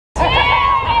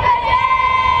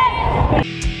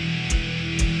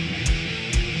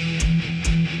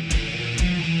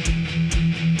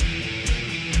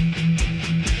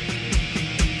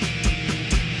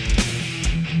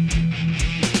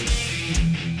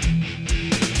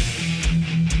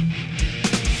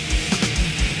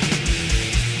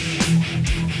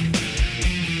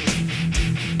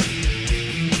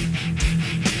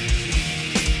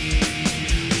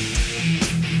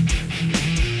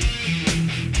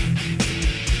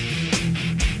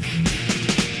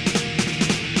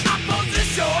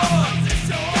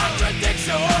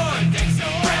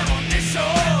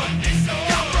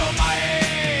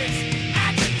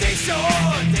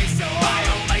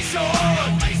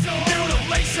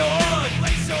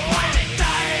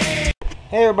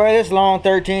Hey everybody, this is Long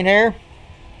 13 here.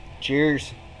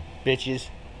 Cheers, bitches.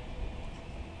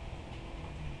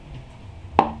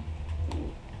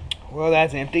 Well,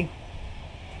 that's empty.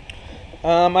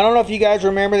 I don't know if you guys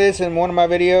remember this in one of my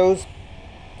videos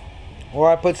where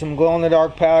I put some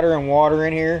glow-in-the-dark powder and water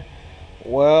in here.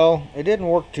 Well, it didn't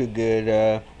work too good.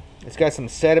 It's got some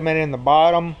sediment in the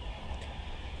bottom.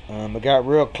 It got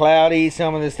real cloudy.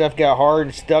 Some of the stuff got hard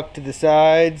and stuck to the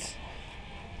sides.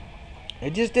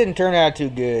 It just didn't turn out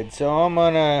too good. So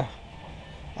I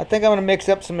think I'm gonna mix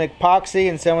up some epoxy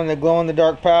and some of the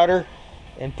glow-in-the-dark powder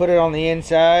and put it on the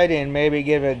inside and maybe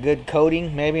give it a good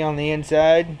coating maybe on the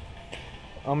inside.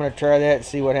 I'm gonna try that and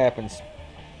see what happens.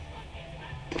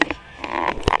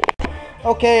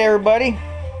 Okay everybody,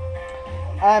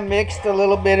 I mixed a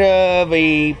little bit of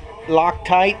a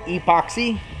Loctite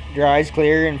epoxy, dries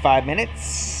clear in 5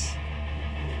 minutes,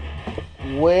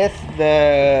 with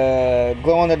the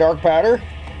glow-in-the-dark powder,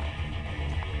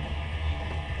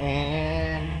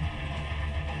 and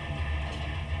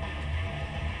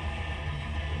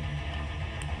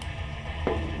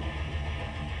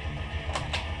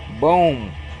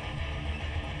boom.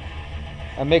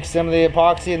 I mixed some of the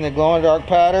epoxy and the glow-in-the-dark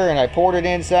powder and I poured it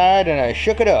inside and I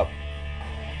shook it up.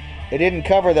 It didn't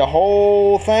cover the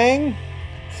whole thing.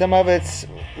 Some of it's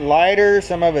lighter,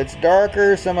 some of it's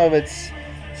darker, some of it's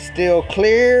still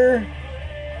clear,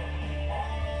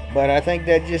 but I think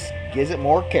that just gives it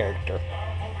more character.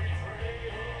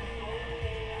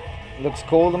 Looks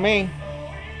cool to me.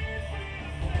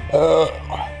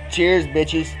 Cheers,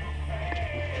 bitches.